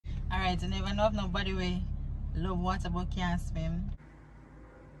Alright, I never know if nobody will love water but can't swim.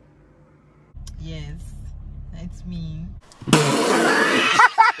 Yes, that's me.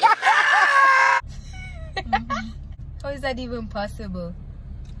 How is that even possible?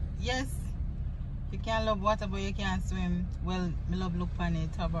 Yes, you can't love water but you can't swim. Well, me love look on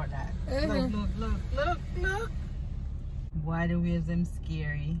it. How about that? Look. Why the waves them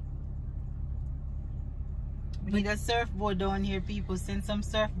scary? We need a surfboard down here, people. Send some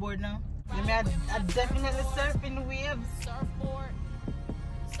surfboard now. Let me I definitely surf in the waves. Surfboard.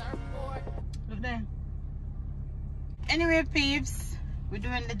 Look there. Anyway, peeps, we're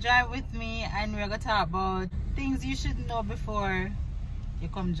doing the drive with me and we're gonna talk about things you should know before you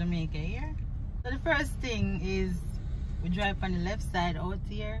come to Jamaica here. So the first thing is we drive on the left side out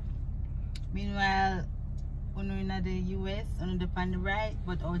here. Meanwhile, when we're in the US, on the right,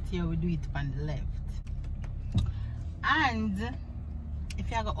 but out here we do it on the left. And if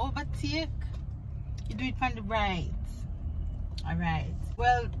you go overtake, you do it on the right. Alright.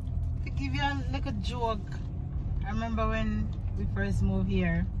 Well, to give you a little joke, I remember when we first moved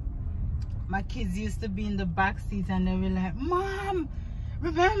here, my kids used to be in the back seat and they were like, Mom,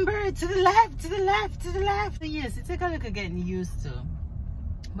 remember, to the left, to the left, to the left. So yes, it takes a little getting used to,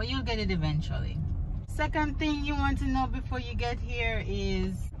 but you'll get it eventually. Second thing you want to know before you get here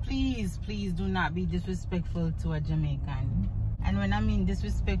is please do not be disrespectful to a Jamaican. And when I mean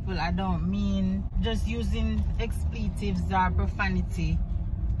disrespectful, I don't mean just using expletives or profanity.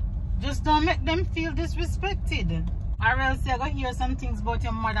 Just don't make them feel disrespected. Or else you're going to hear some things about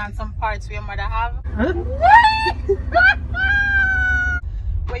your mother and some parts where your mother have.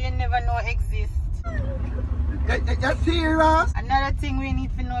 Where you never know exist. You're serious? Another thing we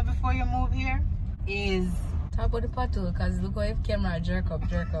need to know before you move here is... Talk about the pothole, because look how if camera jerk up.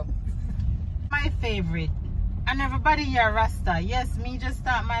 My favorite. And everybody here Rasta. Yes, me just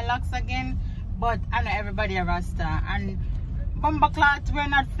start my locks again, but I know everybody a Rasta. And bomber clot, we're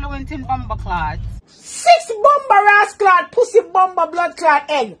not fluent in bomber clot. 6 bomber ass clot, pussy bomber blood clot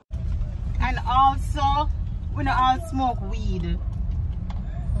egg. And also, we don't all smoke weed.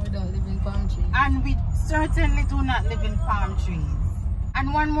 We don't live in palm trees. And we certainly do not live in palm trees.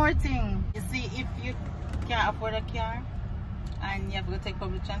 And one more thing, you see, if you can't afford a car and you have to take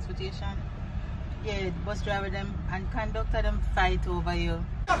public transportation, yeah, the bus driver them and conductor them fight over you.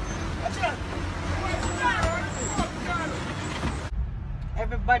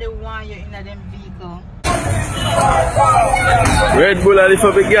 Everybody want you in a them vehicle. Red Bull, if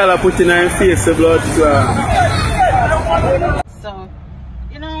a big girl put in her face, the blood clot. So,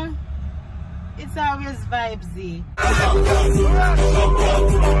 you know, it's always vibesy.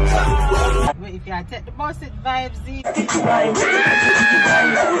 If you take the bus, it's vibesy.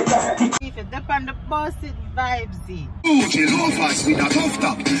 If you dip on the bus, it's vibesy.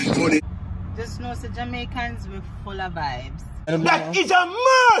 Just know the Jamaicans, we're full of vibes. That is a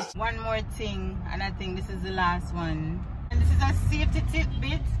must! One more thing, and I think this is the last one. And this is a safety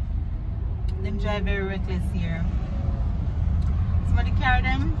tidbit. Them drive very reckless here. Somebody carry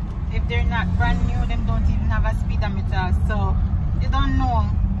them. If they're not brand new, them don't even have a speedometer. So you don't know.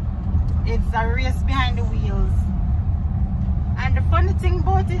 It's a race behind the wheels. And the funny thing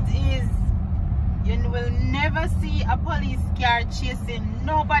about it is you will never see a police car chasing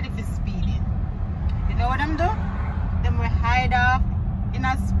nobody for speeding. You know what them do? Them will hide up in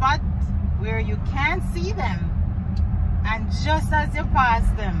a spot where you can't see them. And just as you pass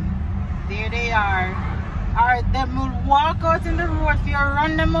them, there they are. Or them will walk out in the road if you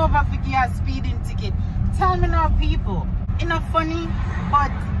run them over for get a speeding ticket. Tell me now, people, it's not funny,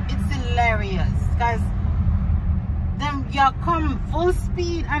 but it's hilarious. Because them you come full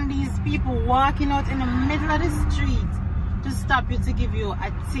speed and these people walking out in the middle of the street to stop you to give you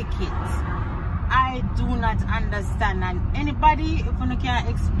a ticket. I do not understand. And anybody, if you can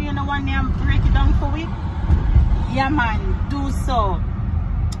explain the one and break it down for me, yeah man, do so.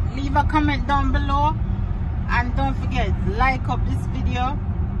 Leave a comment down below. And don't forget, like up this video,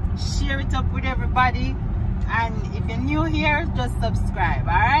 share it up with everybody, and if you're new here, just subscribe.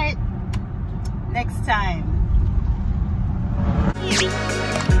 Alright, next time.